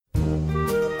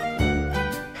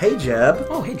Hey, Jeb.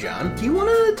 Oh, hey, John. Do you want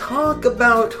to talk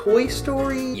about Toy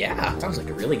Story? Yeah, sounds like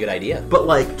a really good idea. But,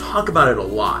 talk about it a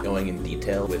lot. Going in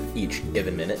detail with each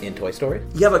given minute in Toy Story?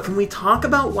 Yeah, but can we talk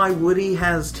about why Woody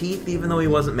has teeth even though he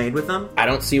wasn't made with them? I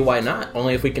don't see why not.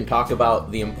 Only if we can talk about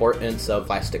the importance of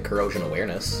plastic corrosion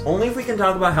awareness. Only if we can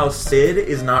talk about how Sid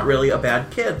is not really a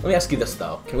bad kid. Let me ask you this,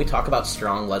 though. Can we talk about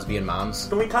strong lesbian moms?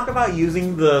 Can we talk about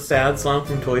using the sad song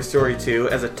from Toy Story 2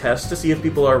 as a test to see if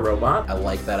people are a robot? I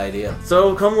like that idea.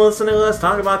 So come listen to us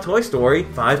talk about Toy Story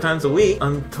 5 times a week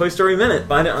on Toy Story Minute.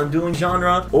 Find it on Dueling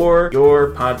Genre or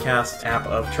your podcast app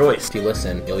of choice. If you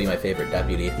listen, you'll be my favorite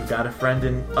deputy. You got a friend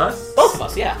in us? Both of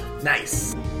us, yeah.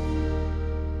 Nice.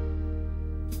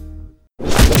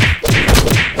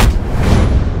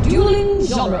 Dueling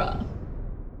Genre.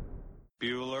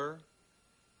 Bueller.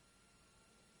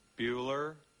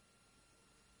 Bueller.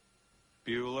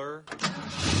 Bueller.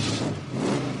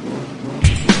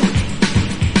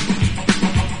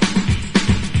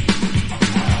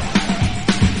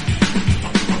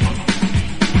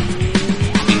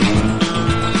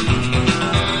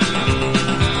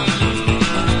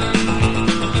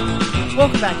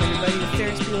 Welcome back, everybody, to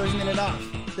Ferris Bueller's Minute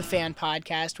Off, the fan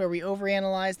podcast where we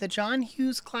overanalyze the John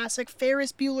Hughes classic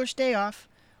Ferris Bueller's Day Off,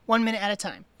 1 minute at a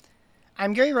time.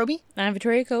 I'm Gary Roby. I'm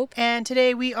Victoria Cope. And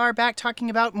today we are back talking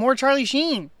about more Charlie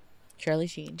Sheen. Charlie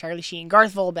Sheen. Charlie Sheen.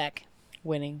 Garth Volbeck.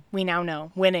 Winning. We now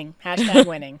know. Winning. Hashtag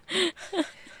winning.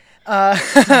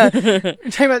 We're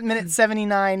talking about minute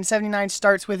 79. 79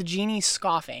 starts with Jeannie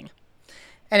scoffing.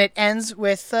 And it ends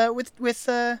with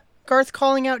Garth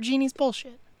calling out Jeannie's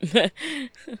bullshit.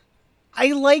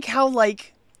 I like how,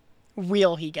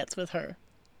 real he gets with her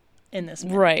in this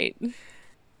movie. Right.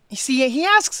 You see, he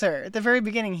asks her at the very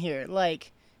beginning here,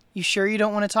 you sure you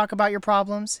don't want to talk about your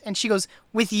problems? And she goes,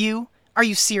 with you? Are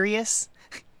you serious?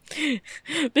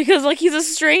 Because, he's a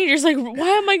stranger. It's why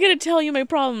am I going to tell you my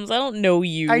problems? I don't know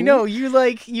you. I know, you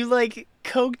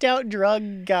coked out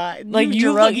drug guy.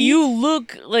 You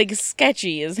look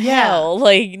sketchy as hell.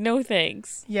 No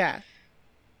thanks. Yeah.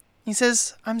 He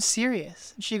says, I'm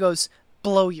serious. And she goes,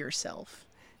 blow yourself.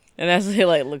 And that's when he,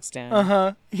 looks down.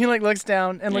 Uh-huh. He, looks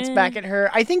down and looks back at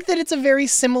her. I think that it's a very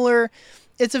similar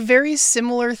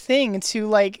thing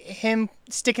to, him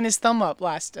sticking his thumb up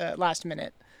last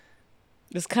minute.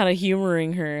 Just kind of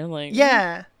humoring her,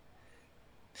 Yeah.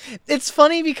 It's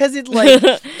funny because it's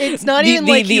not even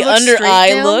the he looks under straight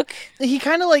eye down. look. He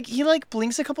kind of he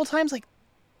blinks a couple times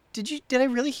did I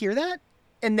really hear that?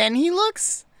 And then he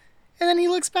looks. And then he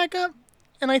looks back up,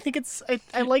 and I think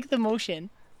I like the motion.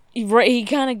 Right, he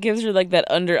kind of gives her, that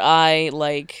under eye,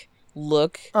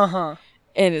 look. Uh-huh.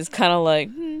 And it's kind of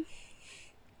And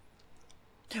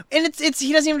it's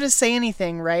he doesn't even have to say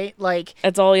anything, right?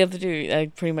 That's all you have to do.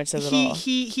 That pretty much says it all.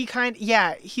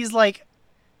 He's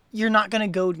you're not going to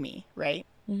goad me, right?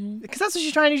 Mm-hmm. Because that's what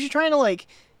she's trying to do. She's trying to,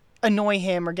 annoy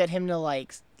him or get him to,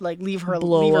 leave her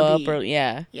blow leave her up be. or,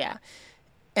 yeah. Yeah.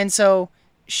 And so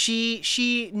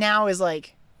she now is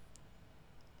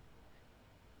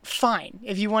fine,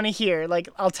 if you want to hear,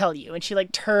 I'll tell you. And she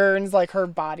turns her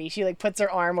body. She puts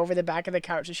her arm over the back of the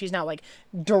couch, so she's now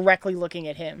directly looking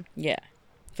at him. Yeah.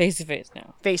 Face to face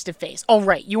now. Face to face. All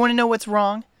right, you want to know what's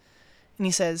wrong? And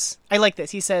he says, I like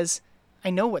this. He says, I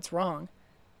know what's wrong.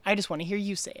 I just want to hear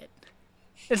you say it.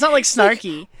 It's not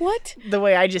snarky. What? The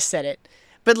way I just said it.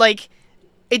 But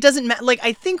it doesn't matter.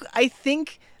 I think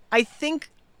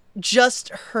just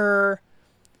her,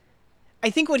 I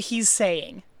think what he's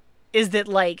saying is that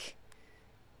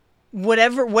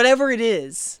whatever it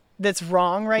is that's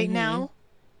wrong right now,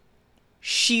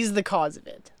 she's the cause of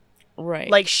it.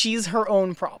 Right. She's her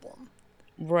own problem.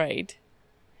 Right.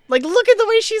 Look at the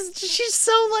way she's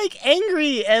so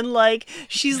angry and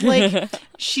she's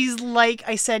she's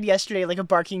I said yesterday, a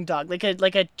barking dog, like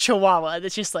a chihuahua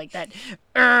that's just that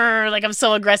I'm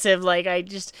so aggressive,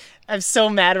 I'm so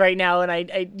mad right now,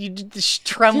 and you just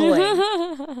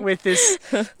trembling with this.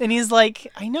 And he's I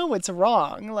know what's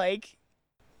wrong,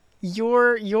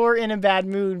 you're in a bad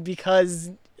mood because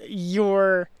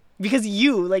your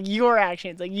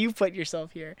actions, you put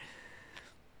yourself here.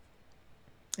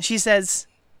 She says,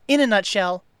 in a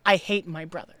nutshell, I hate my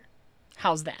brother.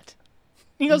 How's that?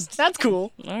 He goes, that's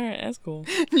cool. All right, that's cool.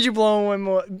 Did you blow him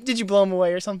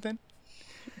away or something?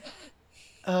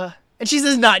 And she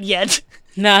says, not yet.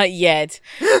 Not yet.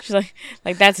 She's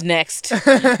like that's next.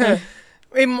 I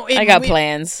got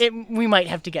plans. We might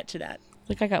have to get to that.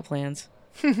 I got plans.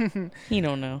 You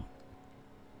don't know.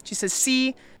 She says,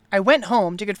 see, I went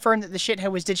home to confirm that the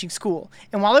shithead was ditching school.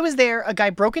 And while I was there, a guy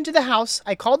broke into the house.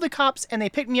 I called the cops, and they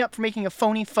picked me up for making a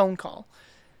phony phone call.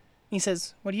 He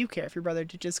says, what do you care if your brother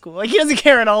ditches school? Like, he doesn't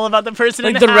care at all about the person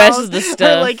in Like the the house. rest of the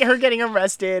stuff. Like, her getting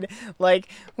arrested. Like,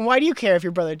 why do you care if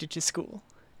your brother ditches school?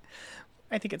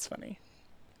 I think it's funny.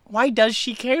 Why does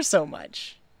she care so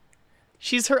much?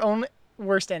 She's her own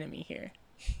worst enemy here.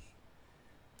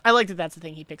 I like that that's the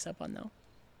thing he picks up on, though.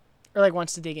 Or, like,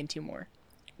 wants to dig into more.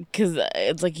 Because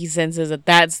it's like he senses that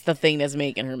that's the thing that's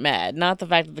making her mad. Not the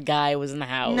fact that the guy was in the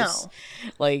house.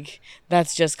 No. Like,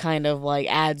 that's just kind of, like,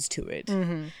 adds to it.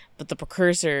 Mm-hmm. But the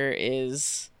precursor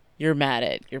is you're mad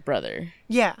at your brother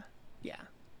Yeah. Yeah.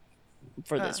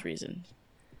 for this reason.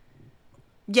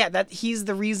 Yeah, that he's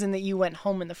the reason that you went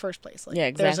home in the first place. Like, Yeah,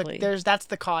 exactly. That's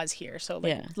the cause here. So, like,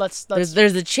 Yeah. let's There's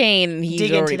a chain, and he's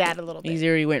dig already, into that a little bit. He's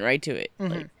already went right to it. Mhm.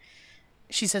 Like,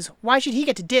 She says, why should he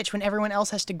get to ditch when everyone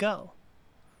else has to go?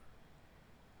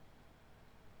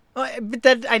 But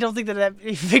that I don't think that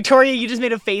Victoria, you just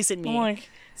made a face at me. I'm like,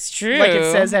 it's true. Like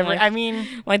it says I'm like, I mean,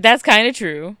 like that's kind of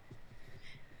true.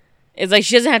 It's like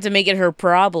she doesn't have to make it her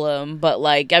problem, but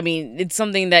like, I mean, it's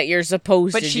something that you're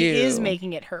supposed to do. but she is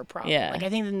making it her problem. Yeah. Like, I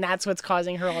think that's what's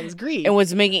causing her all this grief. And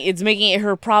it's making it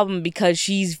her problem because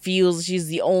she feels she's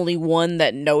the only one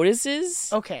that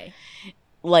notices. Okay.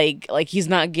 Like he's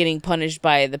not getting punished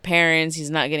by the parents. He's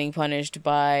not getting punished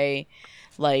by,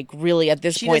 like, really at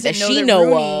this point that doesn't she know know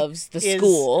Rooney of the is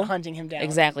school. hunting him down.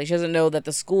 Exactly. She doesn't know that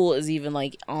the school is even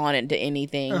like on into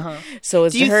anything. Uh-huh. So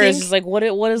it's Do to you her, it's think- just like, what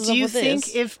is Do up you with think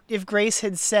this? if Grace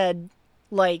had said,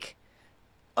 like,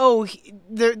 oh,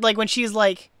 like when she's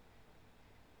like,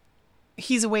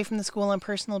 he's away from the school on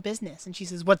personal business, and she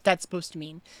says, what's that supposed to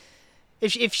mean?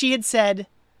 If she had said,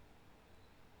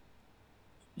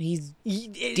 He's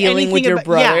dealing Dealing with your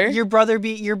brother? Yeah,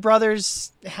 your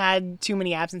brother's had too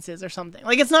many absences or something.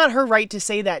 Like, it's not her right to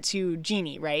say that to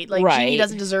Jeannie, right? Like, Jeannie Right.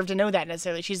 doesn't deserve to know that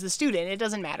necessarily. She's the student. It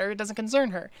doesn't matter. It doesn't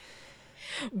concern her.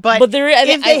 But there,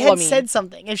 if they had I mean, said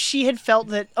something, if she had felt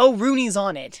that, oh, Rooney's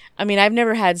on it. I mean, I've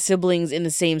never had siblings in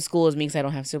the same school as me because I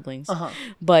don't have siblings. Uh-huh.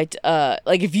 But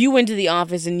like, if you went to the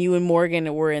office and you and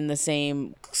Morgan were in the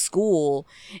same school,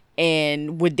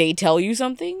 and would they tell you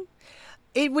something?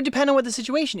 It would depend on what the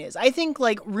situation is. I think,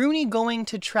 like, Rooney going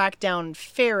to track down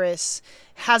Ferris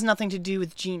has nothing to do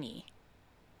with Jeannie.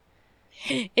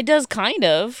 It does kind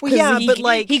of. Well, 'cause yeah, he, but,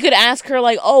 like- he could ask her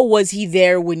like, "Oh, was he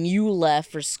there when you left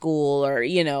for school?" Or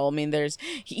I mean,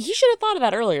 he should have thought of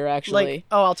that earlier. Actually, Like,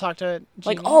 oh, I'll talk to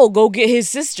Jeannie. like, oh, go get his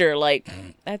sister. Like,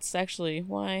 that's actually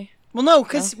why. Well, no,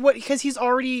 because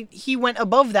he went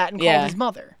above that and called Yeah. his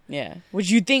mother. Yeah, which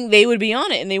you'd think they would be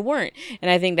on it, and they weren't. And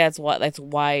I think that's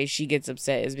why she gets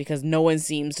upset, is because no one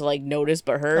seems to like notice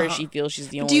but her. She feels she's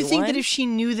the only one. Do you think that if she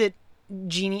knew that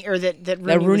Jeannie or that Rooney,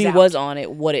 that Rooney was, was out, on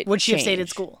it, would she have stayed at change?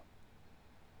 school?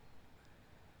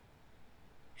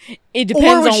 It Or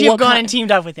depends would on she have what gone kind. and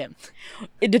teamed up with him?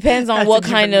 It depends on That's what a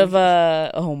kind different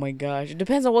of oh my gosh, it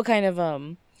depends on what kind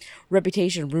of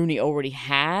reputation Rooney already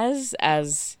has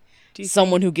as Do you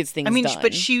someone who gets things I mean, done.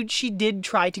 but she did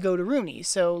try to go to Rooney,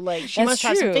 so like she That's must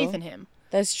have some true. faith in him.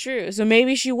 That's true. So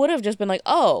maybe she would have just been like,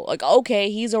 "Oh, like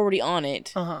okay, he's already on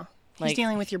it." Uh huh. He's Like-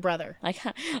 dealing with your brother. Like,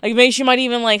 like maybe she might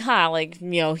even like, like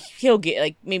he'll get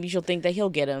like maybe she'll think that he'll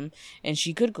get him, and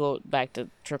she could go back to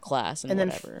her class and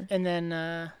whatever.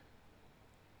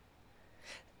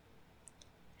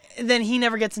 And then he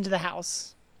never gets into the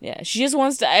house. Yeah, she just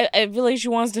wants to. I feel like she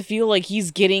wants to feel like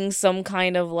he's getting some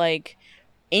kind of like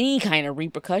any kind of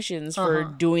repercussions for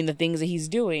doing the things that he's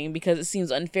doing, because it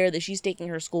seems unfair that she's taking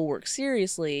her schoolwork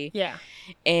seriously Yeah.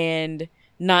 and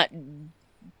not,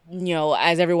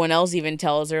 as everyone else even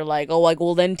tells her, like, oh, like,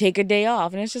 well, then take a day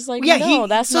off, and it's just like, Yeah. no,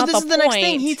 that's so not this the is the point. next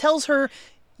thing. He tells her,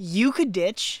 "You could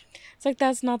ditch," It's like,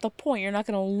 that's not the point. You're not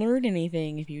gonna learn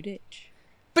anything if you ditch.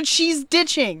 but she's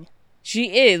ditching.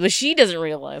 She is, but she doesn't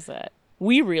realize that.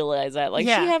 We realize that. Like,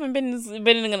 Yeah. she haven't been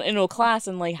in a class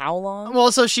in, like, how long?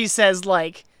 Well, so she says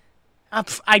like,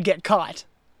 "I'd get caught."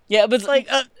 Yeah, but, Like,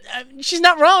 she's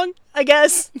not wrong, I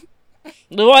guess.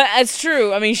 well, that's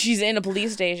true. I mean, she's in a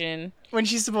police station When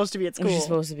she's supposed to be at school. when she's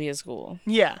supposed to be at school.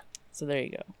 Yeah. So there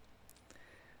you go.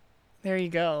 There you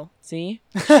go. See?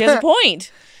 She has a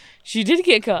point. She did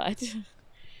get caught.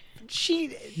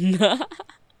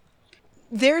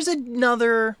 There's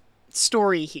another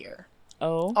story here.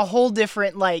 Oh? A whole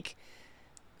different, like,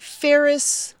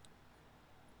 Ferris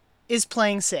is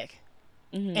playing sick.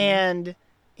 Mm-hmm. And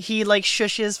he, like,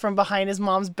 shushes from behind his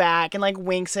mom's back and, like,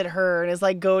 winks at her and is,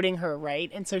 like, goading her, right?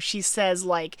 And so she says,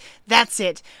 like, "That's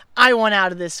it. I want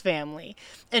out of this family."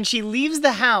 And she leaves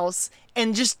the house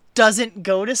and just doesn't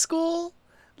go to school.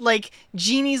 Like,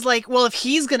 Jeannie's like, well, if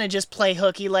he's gonna just play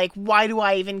hooky, like, why do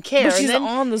I even care? But she's and then,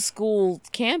 on the school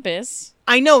campus.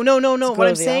 I know, no. go What to I'm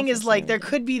the saying is office like and there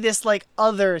could be this like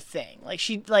other thing. Like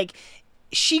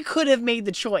she could have made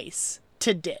the choice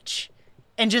to ditch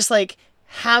and just like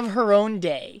have her own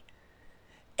day.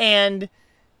 And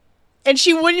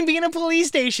she wouldn't be in a police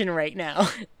station right now.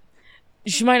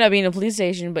 She might not be in a police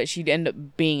station, but she'd end up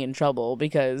being in trouble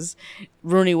because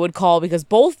Rooney would call because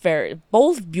both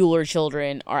Bueller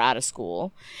children are out of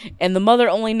school, and the mother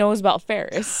only knows about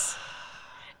Ferris,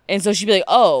 and so she'd be like,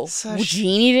 "Oh,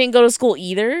 Jeannie didn't go to school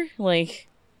either." Like,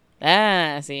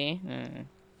 see.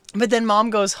 But then mom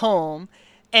goes home,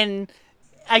 and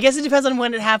I guess it depends on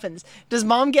when it happens. Does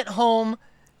mom get home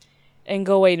and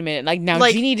go, wait a minute, like now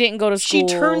like, Jeannie didn't go to school.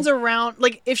 She turns around,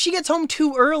 like if she gets home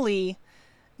too early,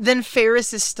 then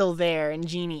Ferris is still there and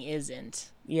Jeannie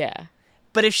isn't. Yeah.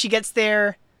 But if she gets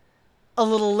there a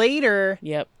little later,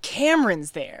 yep,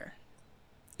 Cameron's there.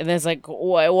 And then it's like,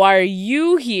 why are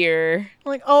you here?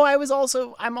 Like, oh,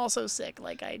 I'm also sick.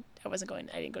 Like I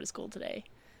didn't go to school today.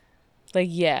 Like,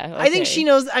 yeah. Okay. I think she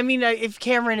knows. I mean, if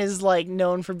Cameron is like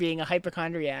known for being a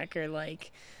hypochondriac or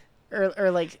like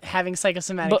having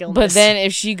psychosomatic illness. But then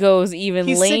if she goes even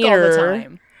he's later, sick all the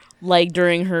time. Like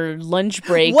during her lunch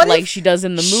break, what like she does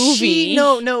in the movie.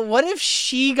 No. What if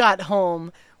she got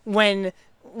home when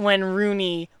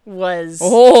Rooney was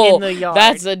in the yard?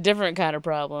 That's a different kind of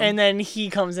problem. And then he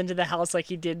comes into the house like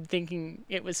he did, thinking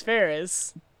it was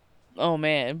Ferris. Oh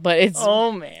man, but it's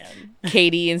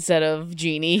Katie instead of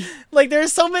Jeannie. Like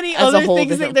there's so many other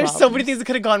things. So many things that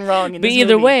could have gone wrong in this movie. But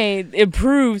either way, it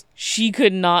proves she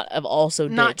could not have also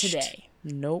ditched. Not today.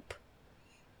 Nope.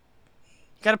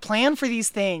 You gotta plan for these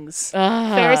things.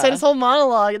 Ferris had his whole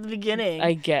monologue at the beginning.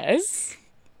 I guess.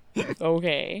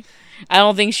 Okay. I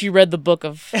don't think she read the book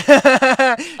of...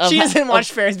 she doesn't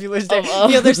watch Ferris Bueller's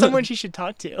Day. There's someone she should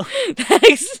talk to.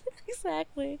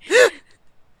 Exactly.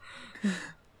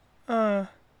 That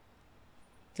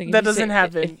doesn't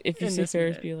happen. If you say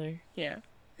Ferris Bueller. Yeah.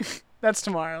 That's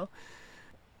tomorrow.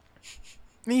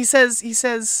 He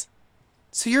says,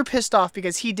 so you're pissed off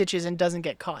because he ditches and doesn't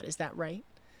get caught. Is that right?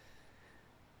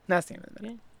 That's the end of the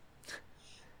minute. Yeah.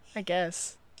 I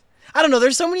guess. I don't know.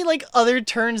 There's so many like other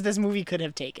turns this movie could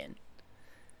have taken.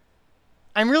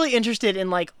 I'm really interested in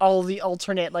like all the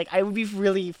alternate. Like I would be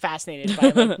really fascinated by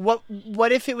like,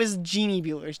 what if it was Jeannie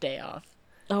Bueller's Day Off?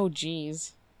 Oh,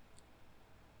 jeez.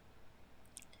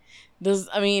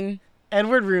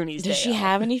 Edward Rooney's Day Off. Does she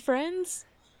have any friends?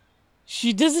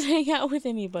 She doesn't hang out with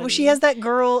anybody. Well, she has that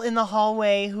girl in the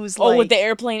hallway who's like... Oh, with the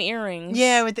airplane earrings.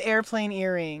 Yeah, with the airplane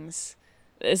earrings.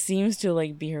 It seems to,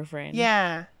 like, be her friend.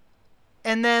 Yeah.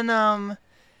 And then,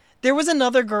 there was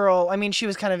another girl. I mean, she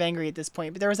was kind of angry at this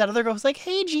point, but there was that other girl who's like,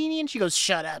 hey, Jeannie, and she goes,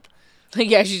 shut up.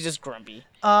 Yeah, she's just grumpy.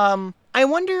 I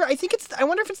wonder if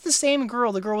it's the same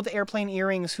girl, the girl with the airplane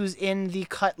earrings who's in the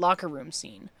cut locker room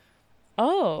scene.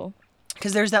 Oh.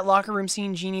 Because there's that locker room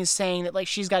scene, Jeannie's saying that, like,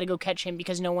 she's got to go catch him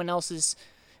because no one else is...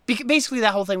 Basically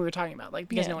that whole thing we were talking about, like,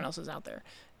 because no one else is out there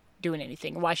doing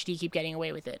anything. Why should he keep getting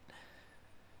away with it?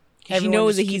 She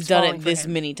knows that he's done it this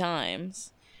many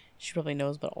times. She probably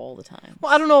knows about all the time.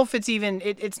 Well, I don't know if it's even...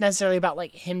 It's necessarily about,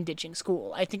 like, him ditching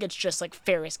school. I think it's just, like,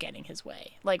 Ferris getting his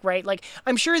way. Like, right? Like,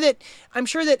 I'm sure that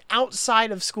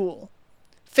outside of school,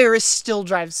 Ferris still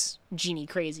drives Jeannie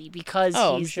crazy because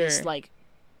he's this, like,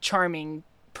 charming,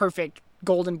 perfect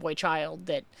golden boy child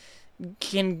that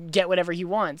can get whatever he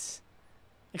wants.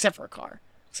 Except for a car.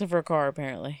 Except for a car,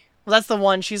 apparently. Well, that's the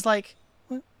one. She's like,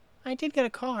 well, I did get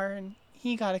a car, and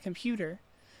he got a computer.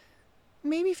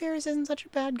 Maybe Ferris isn't such a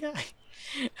bad guy.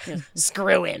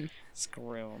 Screw him.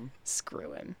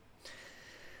 Screw him.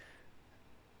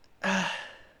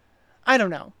 I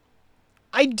don't know.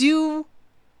 I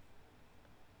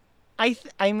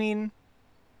mean,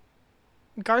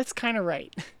 Garth's kind of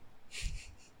right.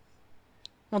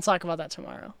 We'll talk about that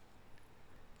tomorrow.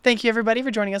 Thank you, everybody,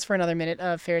 for joining us for another minute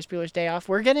of Ferris Bueller's Day Off.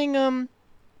 We're getting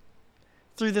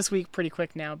through this week pretty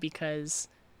quick now because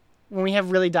when we have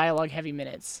really dialogue-heavy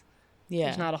minutes,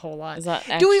 there's not a whole lot. Is that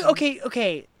do we?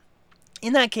 Okay.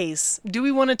 In that case, do we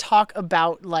want to talk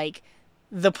about like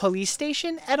the police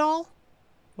station at all?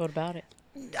 What about it?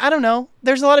 I don't know.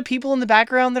 There's a lot of people in the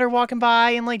background that are walking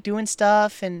by and like doing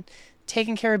stuff and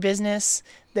taking care of business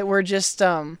that we're just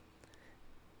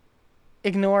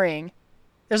ignoring.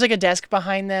 There's like a desk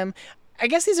behind them. I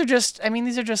guess these are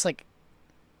just like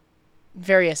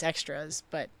various extras,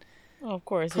 but of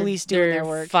course, police doing their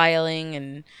work,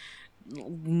 filing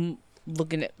and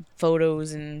looking at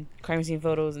photos and crime scene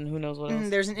photos and who knows what else.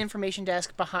 There's an information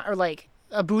desk behind, or like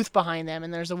a booth behind them,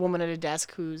 and there's a woman at a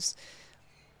desk who's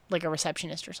like a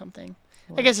receptionist or something.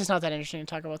 Right. I guess it's not that interesting to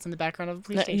talk about what's in the background of the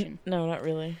police station. No, not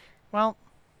really. Well,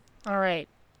 all right.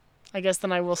 I guess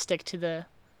then I will stick to the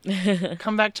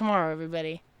Come back tomorrow,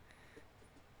 everybody.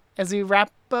 As we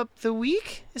wrap up the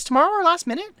week. Is tomorrow our last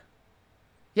minute?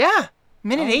 Yeah,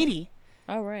 minute 80.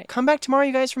 All right. Come back tomorrow,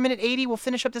 you guys, for minute 80. We'll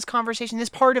finish up this conversation, this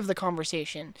part of the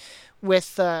conversation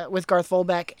with Garth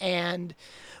Volbeck, and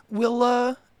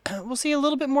we'll see a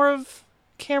little bit more of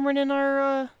Cameron and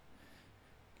our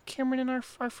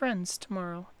friends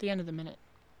tomorrow at the end of the minute.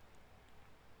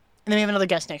 And then we have another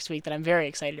guest next week that I'm very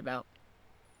excited about.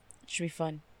 Should be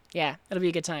fun. Yeah, it'll be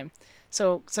a good time.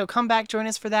 So come back, join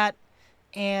us for that,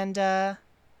 and find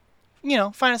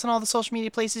us on all the social media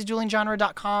places,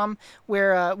 duelinggenre.com,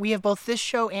 where we have both this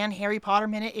show and Harry Potter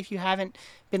Minute. If you haven't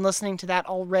been listening to that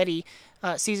already,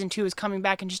 season 2 is coming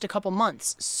back in just a couple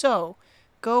months. So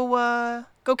go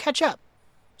catch up,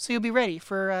 so you'll be ready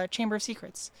for Chamber of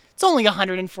Secrets. It's only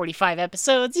 145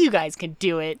 episodes. You guys can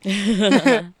do it.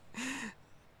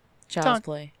 Child's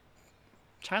Play.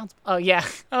 Oh yeah,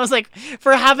 I was like,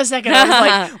 for half a second, I was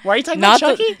like, why are you talking about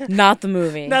Chucky? Not the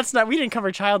movie. We didn't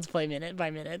cover Child's Play minute by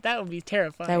minute. That would be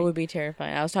terrifying. That would be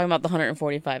terrifying. I was talking about the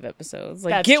 145 episodes.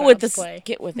 Like, That's get with Child's this. Play.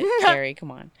 Get with it, Carrie. Come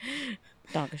on.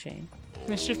 Donka Shane.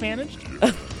 Mischief managed.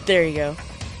 There you go.